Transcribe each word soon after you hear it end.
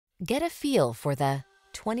Get a feel for the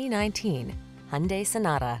 2019 Hyundai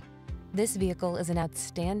Sonata. This vehicle is an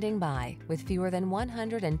outstanding buy with fewer than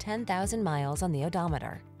 110,000 miles on the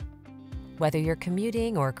odometer. Whether you're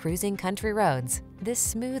commuting or cruising country roads, this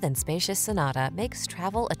smooth and spacious Sonata makes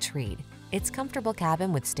travel a treat. Its comfortable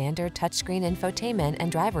cabin with standard touchscreen infotainment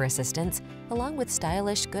and driver assistance, along with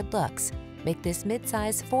stylish good looks, make this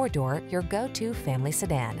midsize four-door your go-to family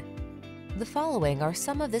sedan. The following are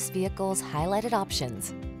some of this vehicle's highlighted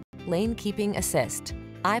options: lane keeping assist,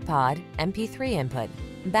 iPod, MP3 input,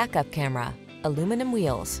 backup camera, aluminum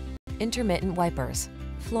wheels, intermittent wipers,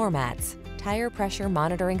 floor mats, tire pressure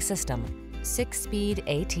monitoring system, 6-speed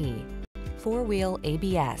AT, 4-wheel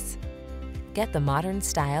ABS. Get the modern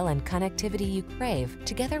style and connectivity you crave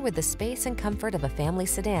together with the space and comfort of a family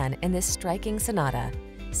sedan in this striking Sonata.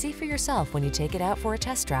 See for yourself when you take it out for a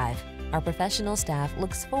test drive. Our professional staff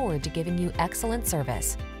looks forward to giving you excellent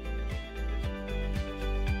service.